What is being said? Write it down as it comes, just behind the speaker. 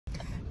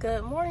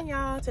Good morning,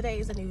 y'all. Today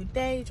is a new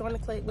day. Join the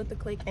clique with the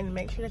clique and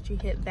make sure that you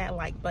hit that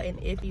like button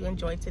if you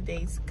enjoyed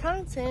today's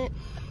content.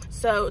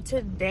 So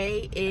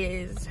today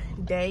is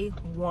day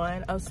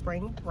 1 of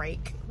spring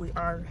break. We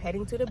are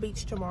heading to the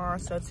beach tomorrow.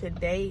 So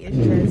today is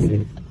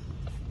just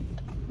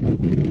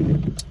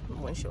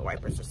windshield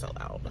wipers are so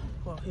loud.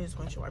 Well, his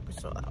windshield wipers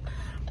are so loud.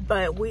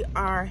 But we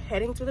are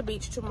heading to the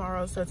beach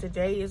tomorrow. So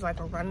today is like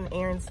a running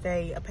errands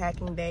day, a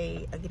packing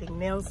day, a getting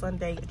nails done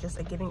day, just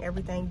a getting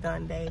everything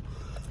done day.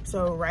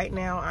 So right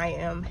now I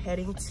am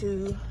heading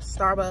to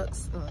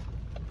Starbucks,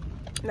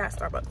 not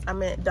Starbucks, I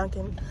meant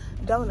Dunkin'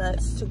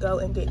 Donuts to go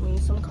and get me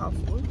some coffee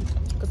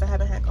because I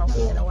haven't had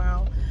coffee in a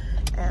while.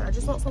 And I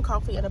just want some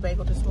coffee and a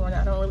bagel this morning.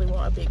 I don't really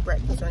want a big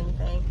breakfast or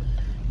anything.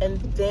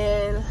 And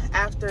then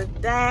after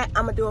that,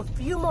 I'm gonna do a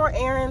few more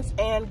errands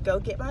and go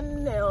get my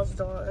nails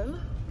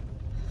done.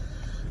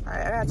 All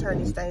right, I gotta turn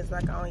these things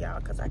back on, y'all,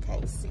 because I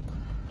can't see.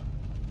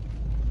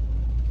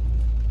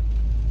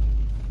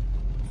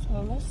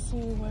 So let's see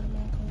what am I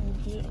gonna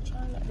get. I'm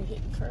trying not to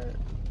hit the curb.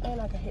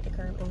 And I can hit the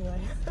curb anyway.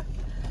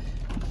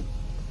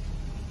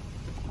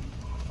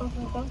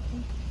 Okay, thank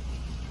you.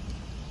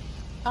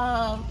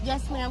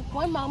 Yes, ma'am.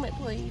 One moment,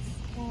 please.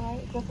 All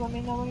right, just let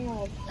me know when you're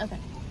ready. Okay.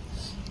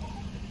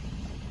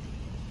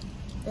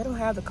 They don't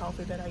have the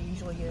coffee that I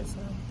usually get, so.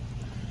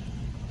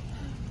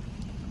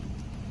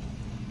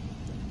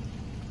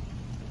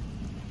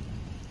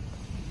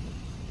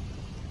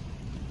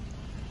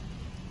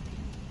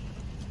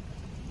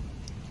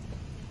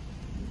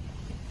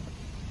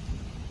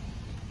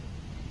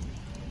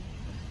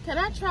 Can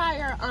I try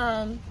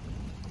your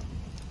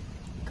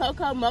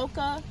cocoa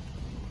mocha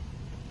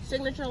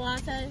signature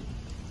latte?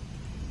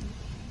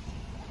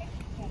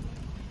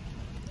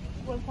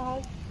 What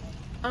size?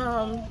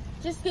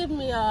 Just give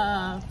me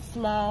a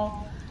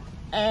small,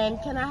 and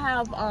can I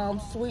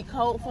have sweet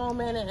cold foam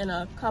in it and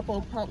a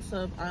couple pumps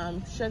of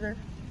sugar?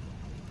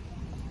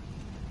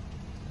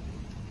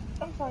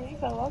 I'm sorry, you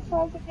said what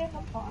size again?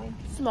 I'm fine.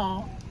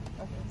 Small.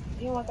 Okay.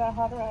 You want that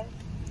hot or ice?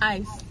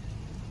 Ice.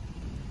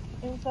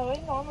 And so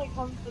it normally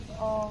comes with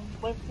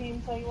whipped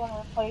cream, so you want to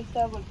replace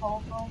that with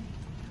cold foam?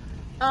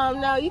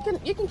 No, you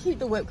can keep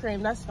the whipped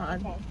cream. That's fine.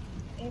 Okay.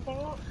 Anything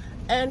else?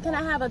 And can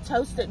I have a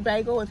toasted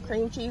bagel with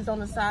cream cheese on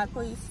the side,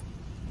 please?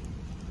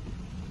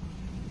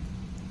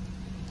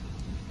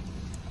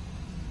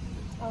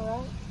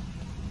 All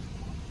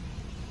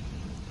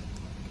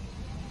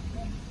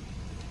right.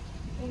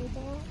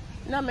 Anything else?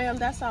 No, ma'am.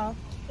 That's all.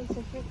 It's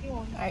a 51.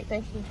 All right.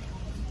 Thank you.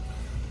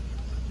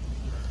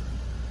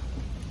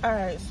 All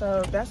right.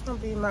 So that's gonna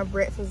be my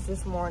breakfast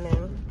this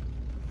morning.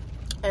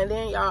 And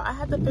then, y'all, I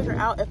have to figure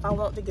out if I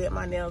want to get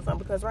my nails done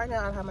because right now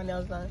I don't have my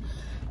nails done.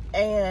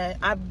 And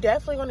I'm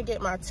definitely going to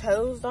get my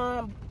toes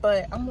done,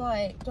 but I'm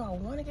like, do I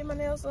want to get my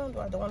nails done? Do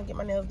I don't want to get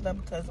my nails done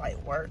because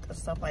like work and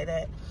stuff like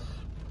that?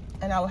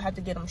 And I would have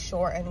to get them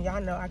short. And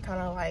y'all know I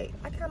kind of like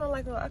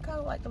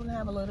them to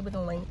have a little bit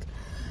of length.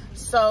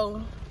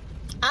 So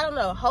I don't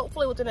know.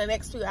 Hopefully within the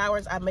next few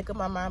hours, I make up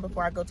my mind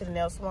before I go to the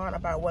nail salon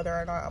about whether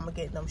or not I'm gonna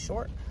get them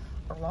short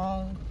or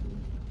long,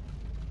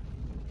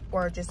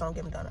 or just don't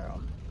get them done at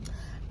all.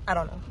 I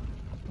don't know,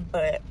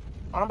 but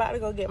I'm about to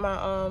go get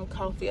my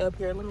coffee up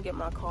here. Let me get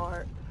my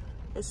card.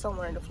 It's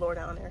somewhere in the floor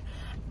down there.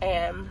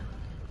 And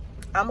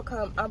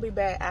I'll be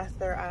back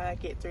after I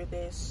get through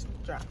this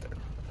drive-thru.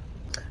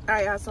 All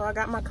right, y'all, so I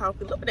got my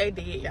coffee. Look what they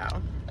did,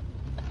 y'all.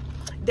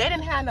 They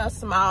didn't have no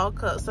small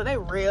cups, so they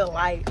real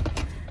life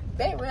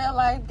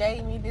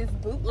gave me this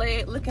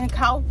bootleg looking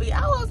coffee.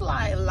 I was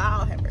like,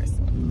 Lord have mercy.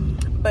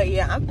 But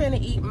yeah, I'm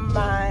finna eat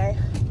my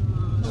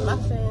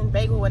muffin,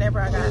 bagel, whatever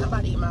I got. I'm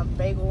about to eat my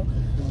bagel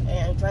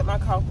and drink my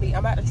coffee. I'm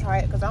about to try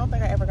it because I don't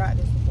think I ever got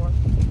this before.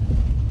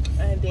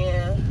 And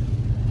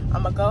then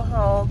I'm gonna go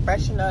home,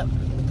 freshen up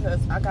because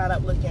I got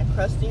up looking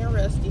crusty and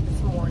rusty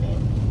this morning.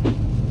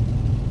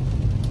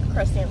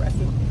 Crusty and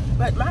rusty.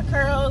 But my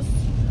curls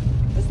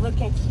is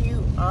looking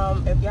cute.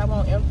 If y'all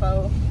want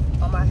info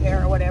on my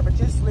hair or whatever,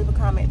 just leave a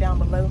comment down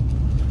below.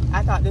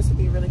 I thought this would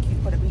be really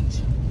cute for the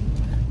beach.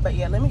 But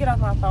yeah, let me get off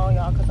my phone,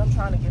 y'all, because I'm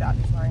trying to get out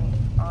this rain,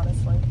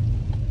 honestly.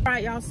 All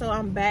right, y'all, so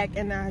I'm back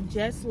and I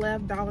just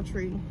left Dollar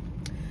Tree.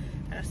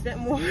 And I spent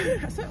more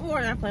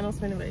than I planned on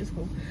spending, but it's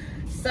cool.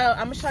 So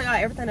I'm gonna show y'all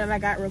everything that I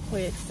got real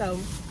quick. So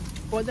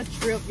for the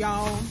trip,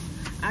 y'all,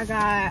 I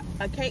got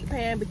a cake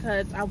pan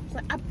because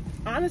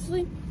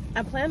honestly,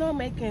 I plan on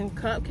making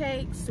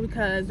cupcakes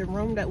because the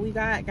room that we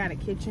got a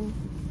kitchen.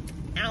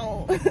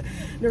 Ow.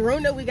 The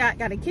room that we got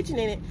a kitchen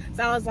in it.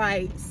 So I was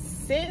like,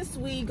 since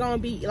we gonna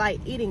be like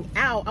eating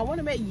out, I want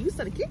to make use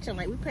of the kitchen.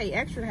 Like we pay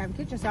extra to have a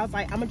kitchen, so I was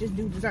like, I'm gonna just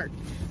do dessert.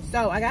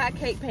 So I got a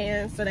cake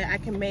pan so that I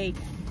can make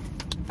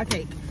a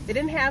cake. They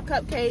didn't have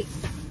cupcake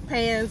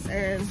pans,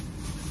 and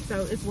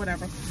so it's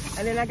whatever.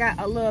 And then I got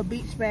a little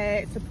beach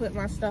bag to put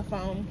my stuff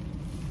on,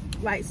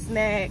 like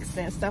snacks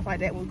and stuff like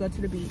that when we go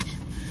to the beach.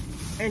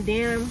 And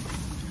then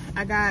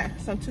I got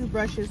some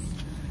toothbrushes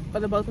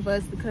for the both of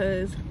us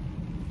because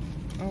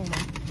I don't know.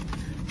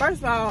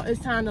 First of all,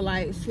 it's time to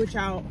like switch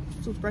out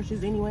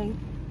toothbrushes anyway,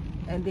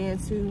 and then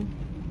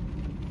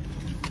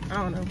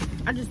I don't know.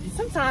 I just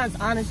sometimes,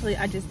 honestly,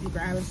 I just be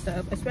grabbing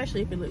stuff,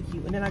 especially if it look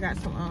cute. And then I got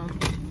some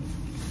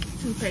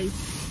toothpaste.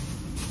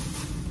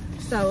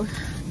 So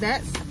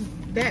that's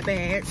that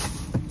bag.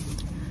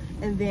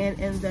 And then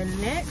in the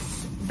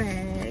next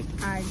bag,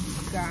 I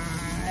got,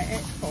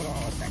 hold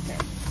on a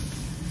second.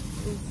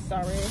 Oops,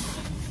 sorry.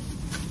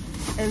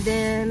 And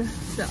then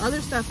the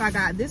other stuff I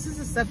got, this is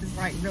the stuff that's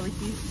like really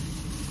cute.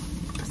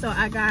 So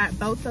I got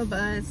both of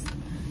us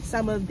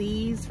some of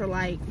these for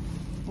like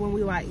when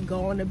we like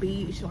go on the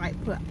beach,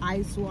 like put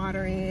ice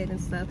water in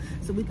and stuff,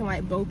 so we can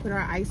like both put our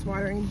ice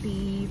water in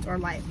these, or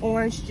like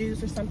orange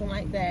juice or something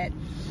like that.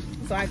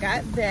 So I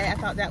got that. I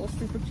thought that was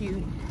super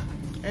cute.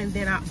 And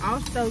then I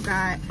also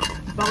got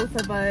both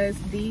of us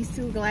these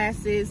two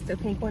glasses. The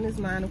pink one is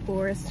mine, of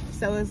course.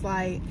 So it's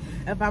like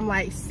if I'm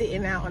like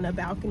sitting out on the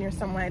balcony or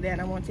something like that,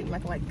 I want to take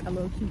like a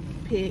little cute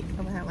pic.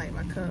 I'm gonna have like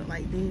my cup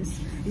like this.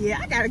 Yeah,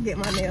 I gotta get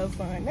my nails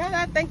done. Now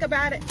that I think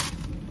about it,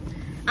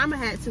 I'ma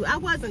have to. I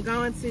wasn't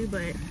going to,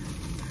 but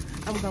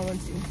I'm going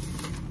to.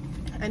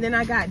 And then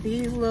I got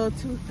these little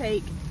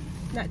toothpick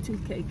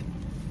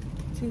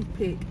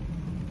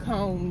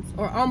combs,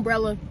 or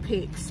umbrella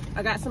picks.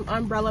 I got some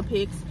umbrella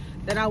picks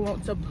that I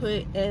want to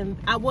put in.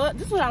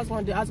 This is what I was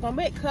gonna do. I was gonna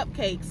make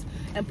cupcakes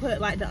and put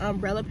like the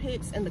umbrella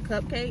picks in the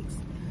cupcakes,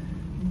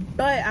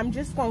 but I'm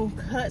just gonna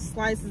cut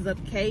slices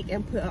of cake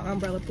and put an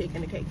umbrella pick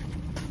in the cake.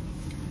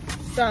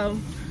 So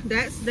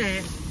that's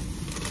that.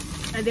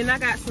 And then I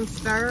got some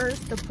stirs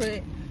to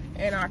put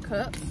in our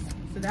cups,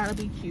 so that'll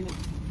be cute.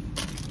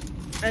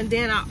 And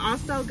then I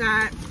also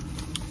got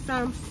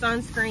some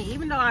sunscreen,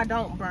 even though I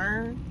don't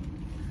burn,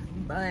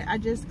 but I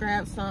just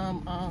grabbed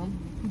some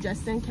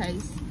just in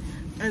case.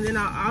 And then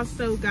I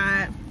also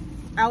got,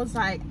 I was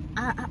like,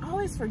 I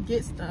always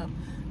forget stuff,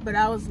 but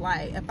I was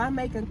like, if I'm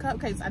making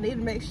cupcakes, I need to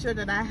make sure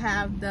that I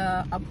have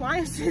the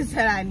appliances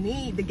that I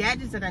need, the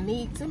gadgets that I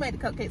need to make the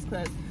cupcakes,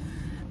 because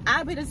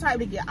I'll be the type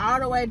to get all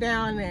the way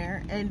down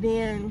there and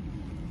then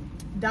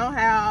don't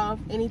have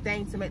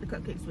anything to make the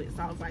cupcakes with.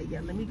 So I was like,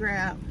 yeah, let me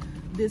grab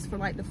this for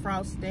like the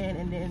frosting,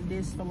 and then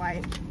this for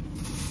like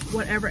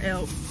whatever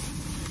else.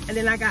 And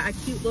then I got a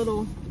cute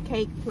little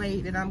cake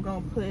plate that I'm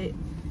gonna put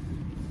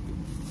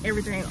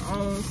everything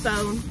on,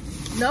 so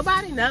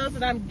nobody knows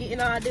that I'm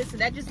getting all this, so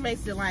that just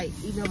makes it like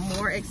even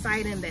more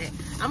exciting. That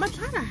I'm gonna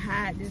try to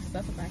hide this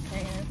stuff if I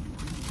can,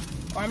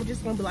 or I'm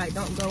just gonna be like,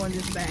 don't go in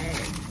this bag,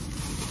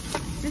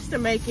 just to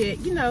make it,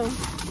 you know,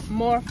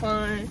 more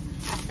fun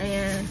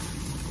and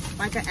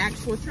like an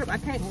actual trip. I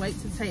can't wait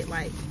to take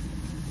like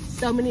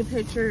so many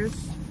pictures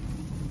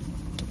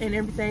and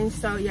everything.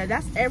 So yeah,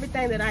 that's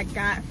everything that I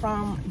got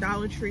from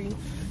Dollar Tree.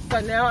 So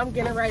now I'm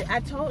getting ready.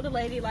 I told the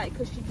lady, like,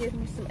 could she give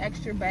me some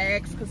extra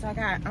bags, because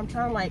I'm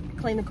trying to like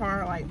clean the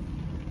car. Like,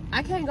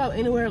 I can't go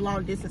anywhere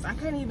long distance. I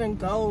can't even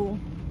go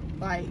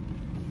like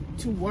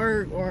to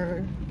work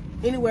or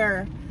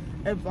anywhere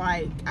if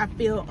like I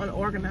feel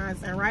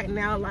unorganized. And right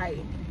now, like,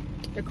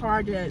 the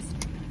car just,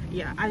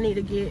 yeah, I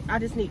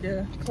just need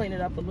to clean it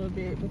up a little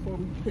bit before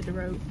we hit the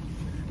road.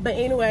 But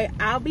anyway,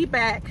 I'll be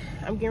back.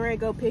 I'm getting ready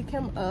to go pick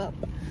him up,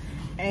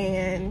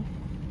 and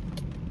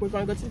we're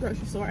gonna go to the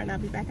grocery store, and I'll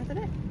be back after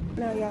that.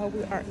 Now y'all,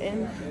 we are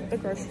in the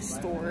grocery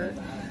store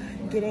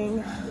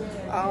getting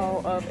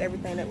all of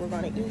everything that we're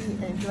gonna eat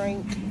and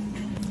drink.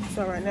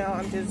 So right now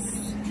I'm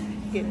just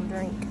getting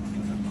drink.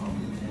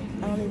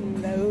 I don't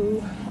even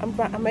know.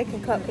 I'm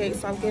making cupcakes,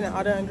 so I'm getting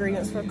all the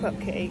ingredients for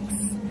cupcakes.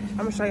 I'm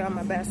gonna show y'all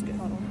my basket.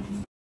 Hold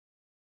on.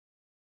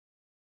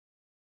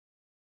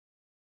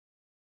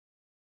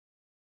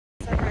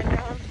 So right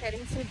now I'm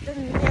heading to the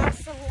nail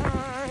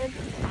salon.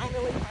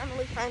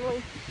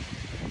 Finally.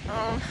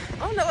 I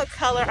don't know what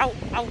color I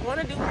want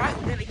to do white,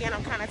 but then again,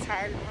 I'm kind of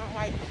tired of doing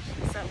white,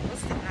 so we'll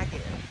see when I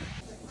get it.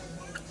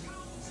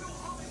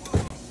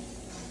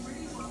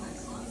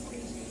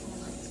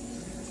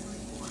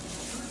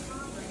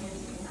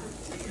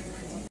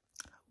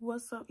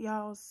 What's up,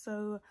 y'all?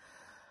 So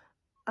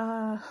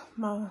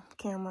my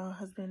camera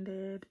has been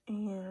dead,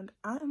 and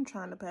I am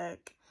trying to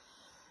pack,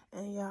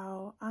 and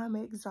y'all, I'm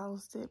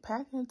exhausted.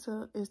 Packing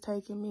is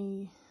taking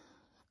me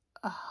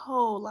a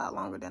whole lot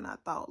longer than I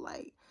thought.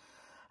 Like,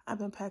 I've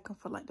been packing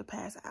for like the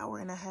past hour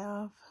and a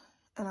half,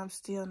 and I'm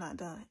still not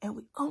done. And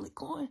we only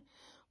going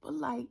for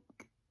like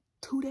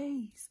 2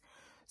 days.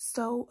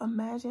 So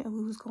imagine if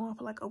we was going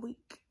for like a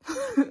week.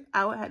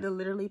 I would have to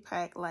literally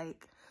pack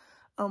like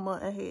a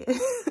month ahead.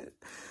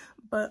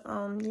 But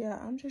yeah,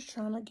 I'm just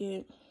trying to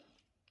get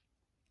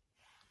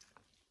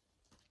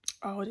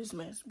all this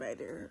mess back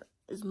there.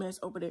 It's mess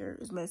over there.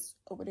 It's mess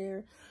over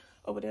there.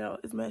 Over there.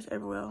 It's mess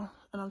everywhere.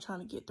 And I'm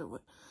trying to get through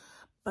it.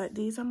 But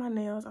these are my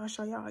nails. I'll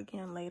show y'all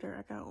again later.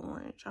 I got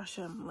orange. I'll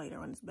show them later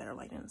when it's better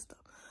lighting and stuff.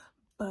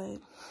 But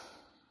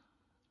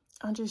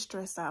I'm just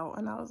stressed out.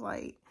 And I was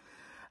like,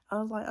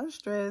 I'm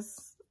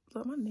stressed.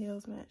 Look, my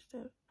nails matched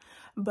up.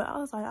 But I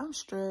was like, I'm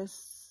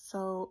stressed.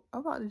 So I'm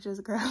about to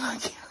just grab my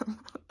camera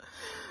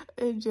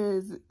and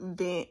just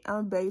vent.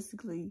 I'm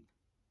basically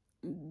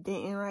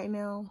venting right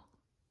now.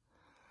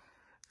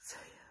 So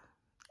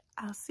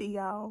yeah, I'll see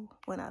y'all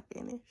when I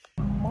finish.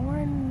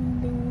 Morning.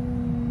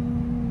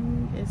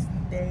 It's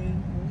day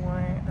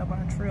 1 of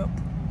our trip.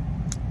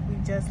 We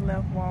just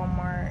left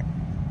Walmart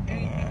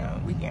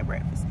and we get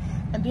breakfast.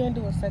 And then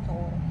do a second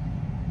order.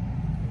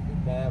 We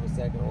can have a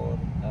second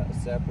order, a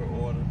separate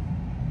order.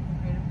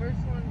 Okay, the first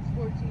one is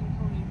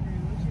 1423.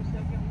 What's your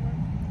second one?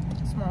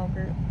 A small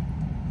grit.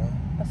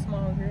 Huh? A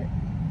small grit.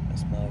 A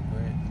small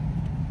grit.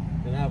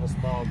 Then have a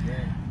small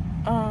grit.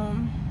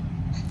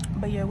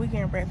 But yeah, we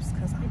getting breakfast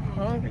because I'm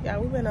hungry. Yeah,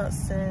 we've been up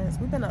since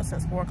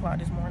 4 o'clock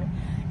this morning,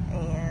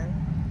 and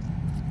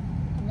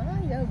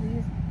none of your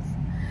business.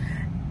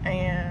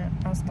 And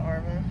I'm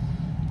starving,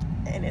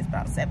 and it's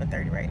about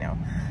 7:30 right now.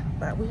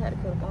 But we had to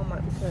go to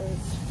Walmart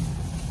because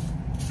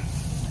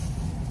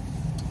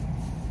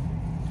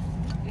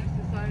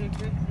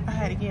I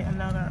had to get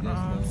another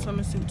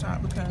swimming suit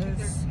top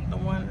because the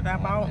one that I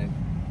bought.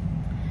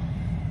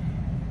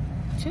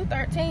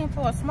 $2.13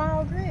 for a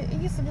small grit. It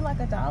used to be like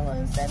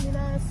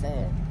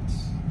 $1.79.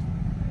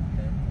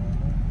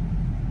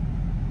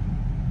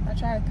 I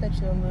try to cut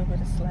you a little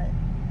bit of slack.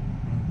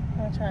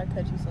 I try to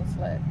cut you some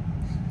slack.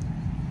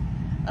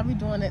 I be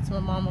doing that to my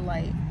mama.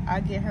 Like, I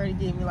get her to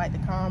give me like the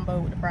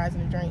combo with the fries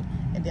and the drink,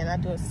 and then I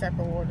do a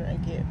separate order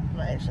and get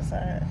my extra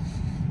side.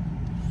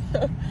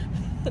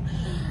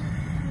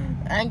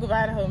 I ain't gonna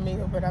buy the whole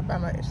meal, but I buy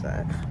my extra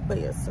side. But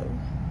yeah, so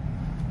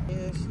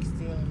Yeah, she's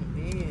still on the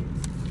bed.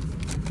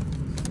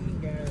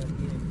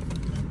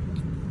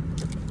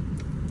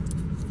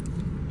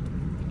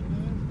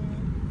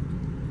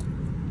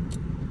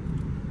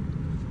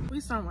 we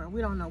somewhere.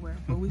 We don't know where,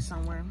 but we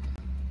somewhere.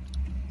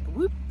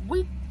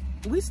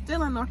 We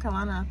still in North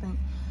Carolina, I think.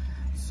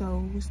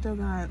 So we still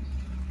got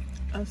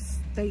a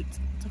state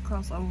to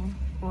cross over,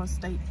 or a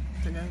state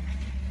to go.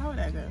 How would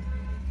that go?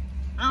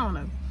 I don't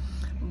know.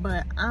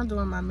 But I'm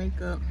doing my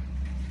makeup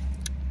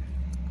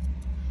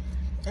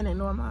and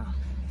ignore my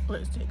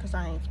lipstick because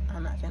I'm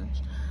not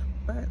finished.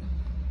 But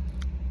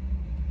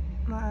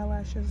my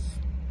eyelashes,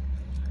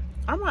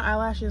 are my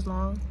eyelashes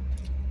long?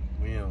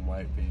 We in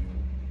Whitefield.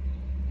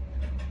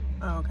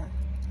 Oh, okay.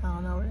 I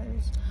don't know where that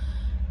is.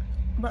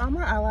 But are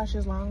my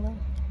eyelashes long though?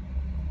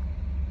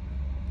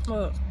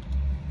 Look.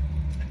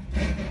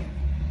 Yeah,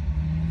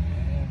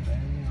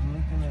 baby, I'm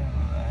looking at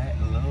her. I had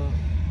to look.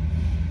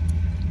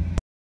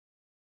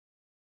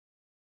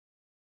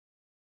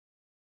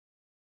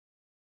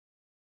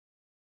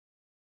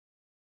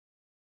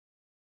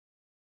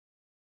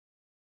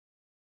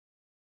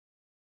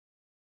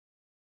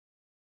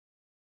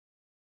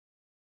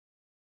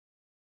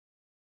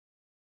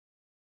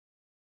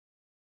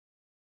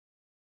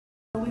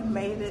 We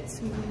made it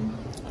to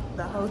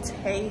the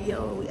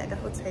hotel. We at the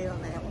hotel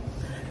now.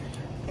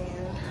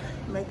 And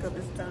makeup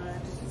is done.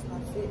 This is my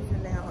fit for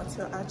now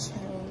until I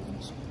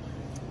change.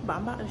 But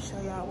I'm about to show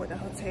y'all what the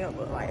hotel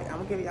look like. I'm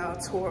gonna give y'all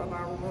a tour of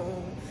our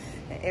room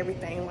and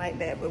everything like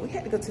that. But we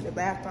had to go to the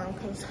bathroom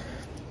because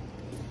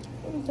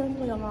it was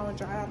definitely a long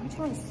drive. I'm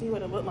trying to see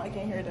what it looked like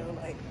in here though.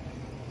 Like,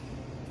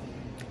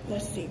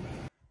 let's see.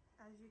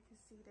 As you can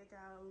see, they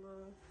got a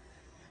little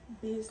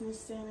business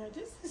center.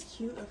 This is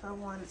cute if I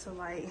wanted to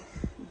like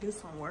do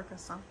some work or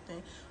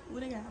something. Ooh,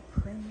 they got a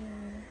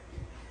printer.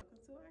 Welcome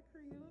to our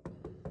crib.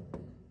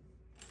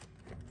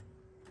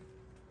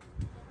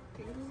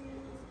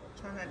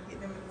 Try not to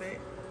get them in the bed.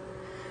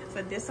 So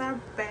this our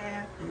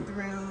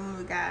bathroom.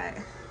 We got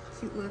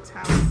cute little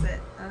towel set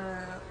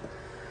up.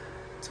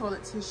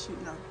 Toilet tissue,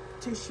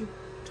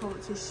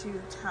 toilet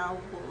tissue,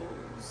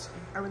 towels.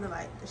 I really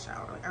like the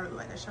shower. I really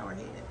like the shower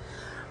head.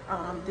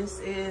 This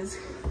is,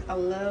 I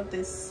love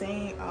this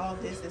sink. All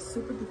this is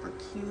super duper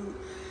cute.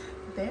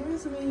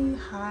 There's me.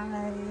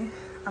 Hi.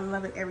 I'm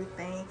loving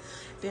everything.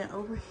 Then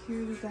over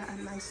here we got a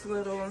nice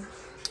little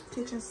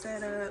kitchen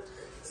setup,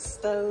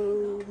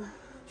 stove,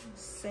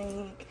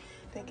 sink.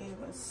 They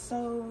gave us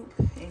soap.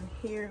 And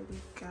here we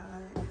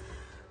got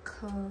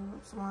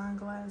cups, wine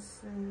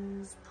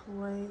glasses,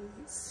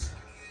 plates,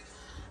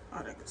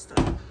 all that good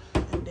stuff.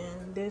 And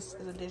then this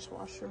is a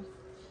dishwasher.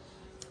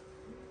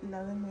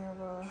 Another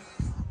mirror,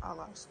 all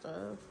our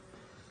stuff.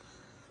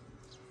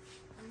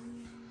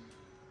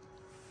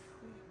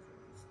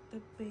 The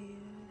bed.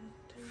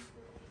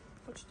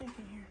 What you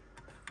thinking here?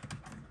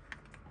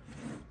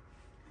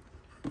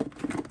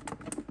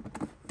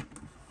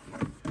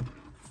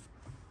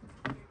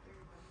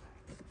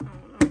 I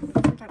don't know,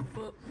 some type of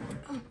book.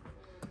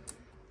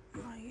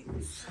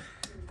 Lights.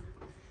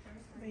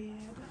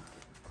 Bed.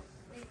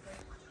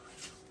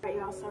 Alright,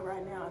 y'all, so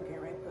right now I'm getting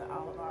ready to put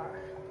all of our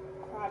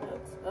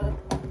products up.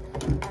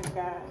 I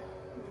got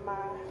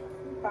my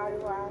body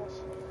wash,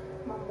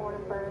 my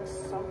morning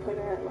burst, so I'm putting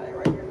it like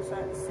right here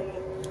beside the sink.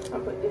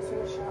 I'll put this in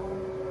the shower.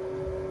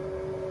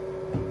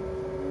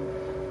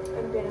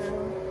 And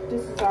then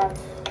this is our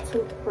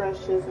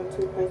toothbrushes and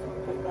toothpaste. I'm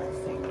gonna put it by the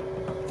sink.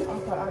 I'm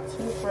gonna put our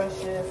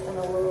toothbrushes in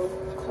a little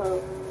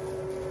cup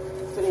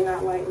so they're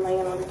not like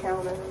laying on the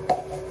counter.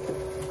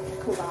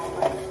 Cause I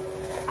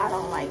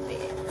don't like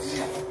that.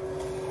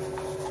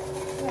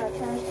 Yeah,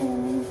 trash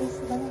can this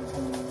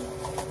bathroom.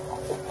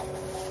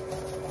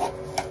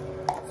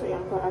 So yeah,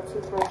 I'm put our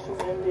toothbrushes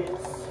in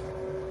this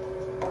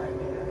right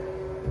there.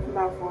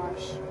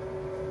 Mouthwash.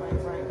 But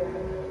things right there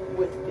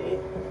with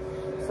it.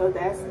 So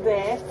that's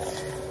that.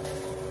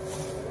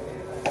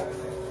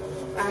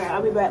 Alright,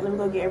 I'll be back. Let me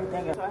go get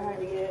everything else. So I had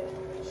to get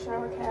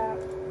shower cap,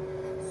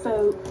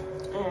 soap,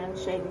 and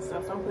shaving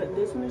stuff. So I'm putting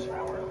this in the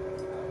shower.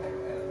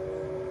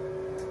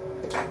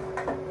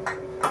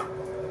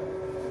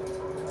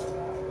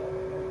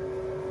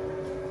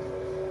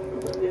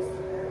 Put this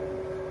in there.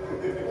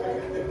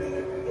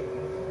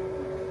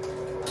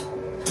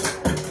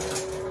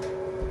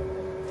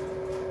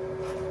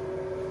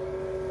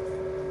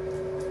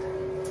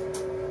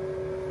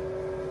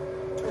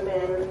 And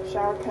then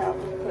shower cap,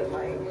 put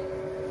like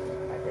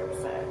right there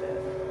beside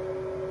that.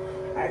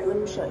 Alright, let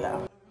me show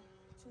y'all.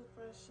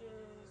 Toothbrushes,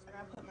 I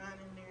gotta put mine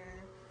in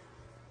there.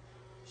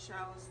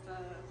 Shower stuff,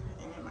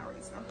 and then my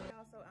razor.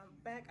 Also, I'm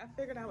back. I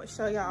figured I would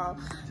show y'all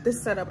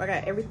this setup. I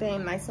got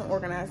everything nice and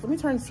organized. Let me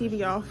turn the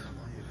TV off,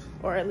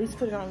 or at least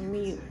put it on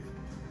mute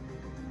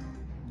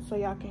so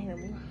y'all can hear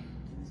me.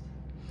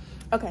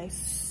 Okay,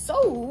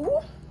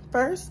 so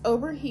first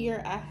over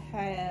here I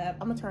have,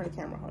 I'm gonna turn the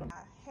camera, hold on.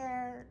 My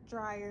hair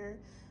dryer,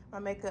 my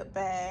makeup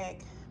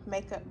bag,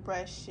 makeup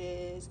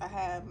brushes. I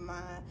have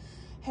my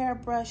hair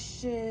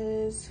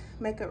brushes,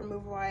 makeup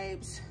remover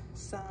wipes,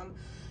 some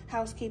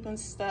housekeeping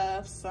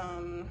stuff,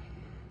 some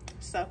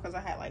stuff because I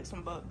had like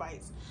some bug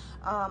bites.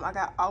 I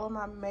got all of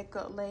my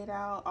makeup laid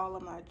out, all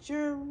of my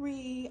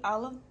jewelry,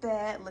 all of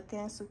that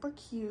looking super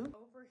cute.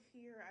 Over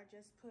here I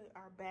just put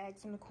our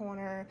bags in the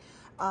corner,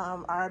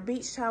 our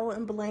beach towel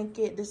and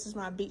blanket. This is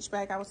my beach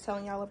bag I was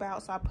telling y'all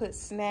about. So I put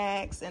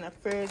snacks and a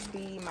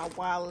frisbee, my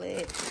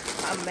wallet,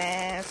 a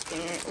mask,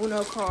 and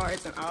Uno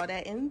cards and all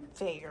that in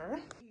there.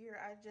 Here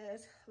I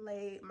just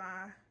laid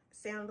my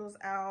sandals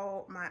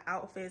out, my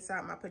outfits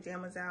out, my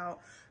pajamas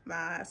out,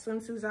 my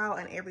swimsuits out,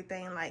 and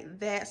everything like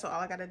that. So all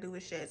I gotta do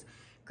is just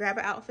grab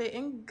an outfit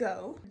and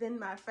go. Then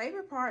my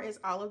favorite part is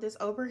all of this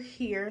over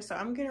here. So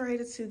I'm getting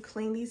ready to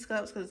clean these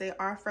cups because they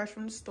are fresh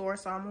from the store,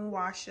 so I'm gonna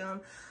wash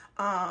them.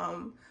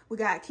 We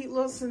got cute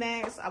little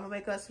snacks. I'm gonna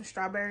make us some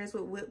strawberries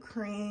with whipped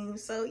cream.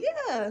 So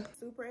yeah,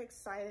 super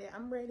excited.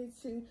 I'm ready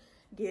to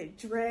get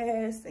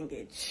dressed and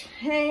get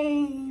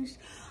changed.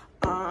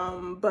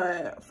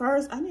 But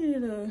first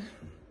I'm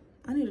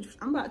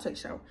about to take a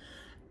shower.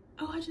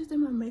 Oh, I just did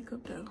my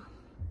makeup though.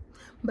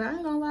 But I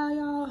ain't gonna lie,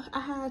 y'all,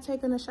 I had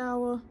taken a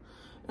shower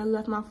and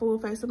left my full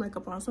face of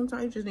makeup on.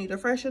 Sometimes you just need to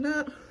freshen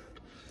up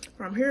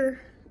from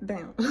here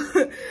down.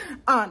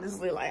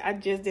 Honestly, like I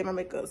just did my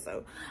makeup.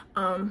 So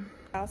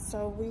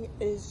also we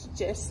is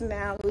just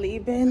now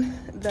leaving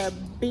the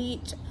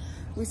beach.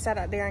 We sat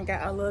out there and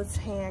got a little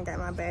tan, got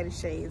my baddie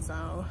shades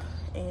on,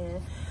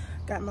 and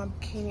got my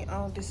bikini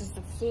on. This is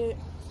the fit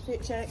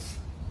check.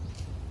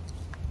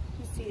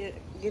 You see it,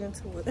 get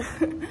into it.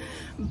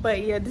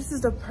 But yeah, this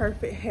is the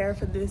perfect hair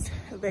for this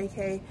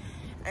vacay.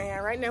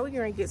 And right now we're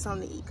gonna get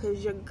something to eat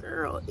because your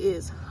girl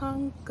is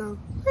hungry.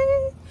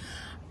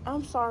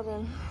 I'm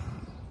starving.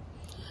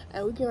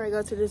 And we're gonna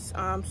go to this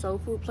soul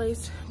food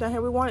place down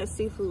here. We wanted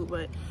seafood,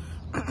 but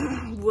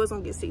we was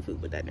gonna get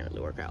seafood, but that didn't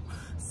really work out.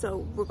 So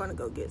we're gonna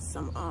go get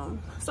some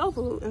soul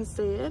food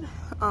instead.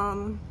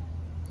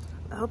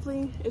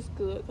 Hopefully it's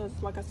good because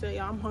like I said,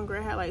 y'all, I'm hungry.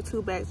 I had like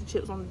 2 bags of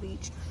chips on the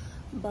beach.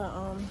 But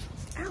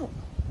ow,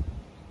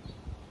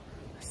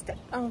 step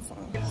on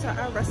some. So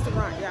our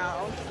restaurant,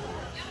 y'all,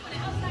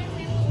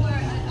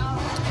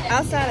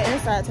 outside or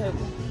inside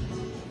table?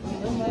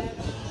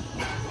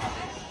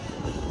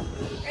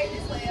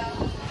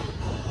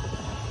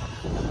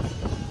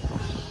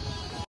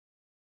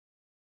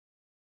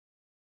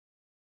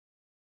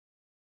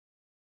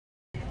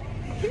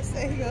 He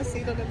said he gonna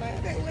see them tonight.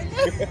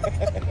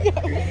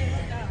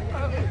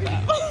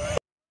 Oh,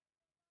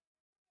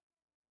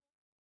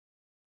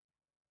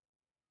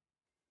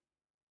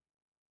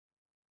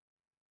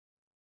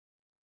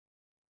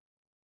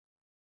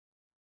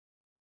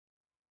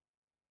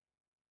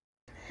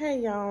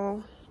 hey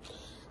y'all,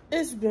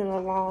 it's been a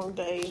long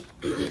day.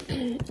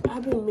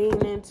 I've been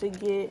meaning to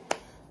get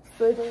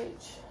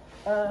footage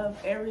of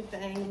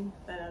everything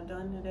that I've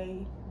done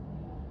today,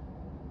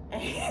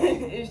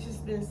 and it's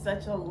just been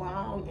such a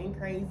long and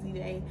crazy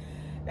day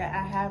that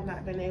I have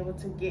not been able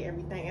to get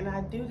everything. And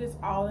I do this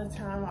all the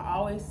time. I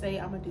always say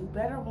I'm gonna do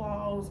better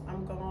vlogs,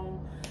 I'm gonna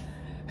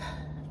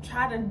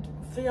try to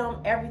film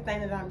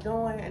everything that I'm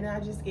doing, and then I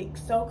just get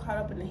so caught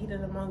up in the heat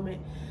of the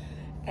moment,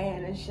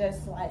 and it's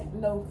just like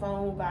no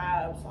phone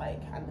vibes,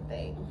 like kind of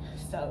thing.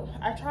 So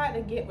I try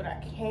to get what I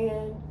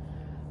can,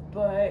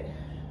 but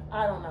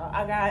I don't know,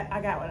 I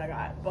got what I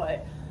got.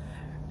 But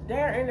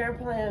they're in there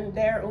playing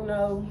their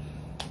Uno,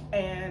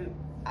 and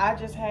I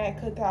just had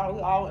cookout. We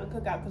all went to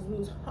cookout because we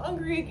was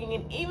hungry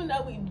again. Even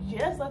though we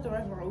just left the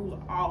restaurant, we was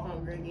all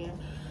hungry again.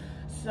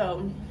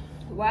 So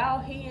while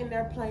he in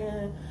there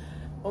playing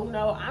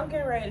Uno, I'm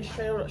getting ready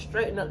to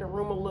straighten up the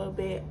room a little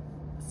bit.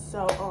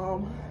 So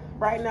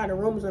right now the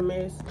room's a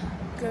mess.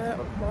 Good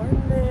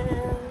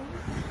morning.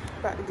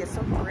 About to get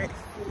some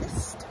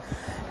breakfast.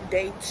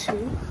 Day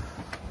 2.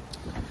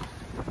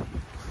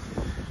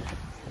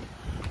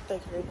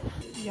 Thank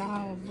you.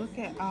 Y'all, look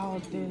at all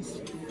this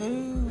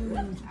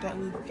food that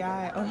we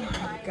got. Oh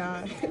my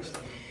gosh.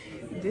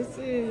 This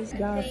is,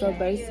 y'all, so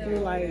basically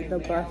like the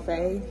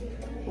buffet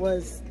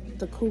was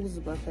the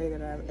coolest buffet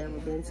that I've ever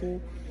been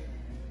to.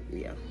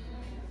 Yeah.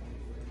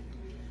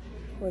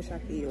 Wish I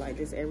could eat like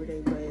this every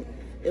day, but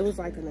it was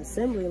like an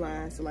assembly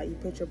line. So like you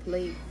put your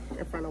plate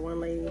in front of one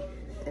lady,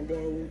 and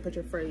then you put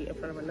your tray in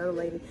front of another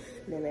lady,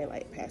 and then they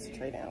like pass the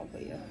tray down.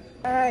 But yeah.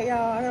 All right,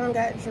 y'all, I done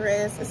got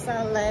dressed. It's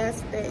our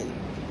last day.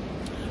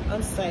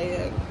 I'm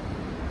sad.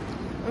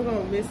 I'm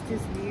gonna miss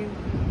this view.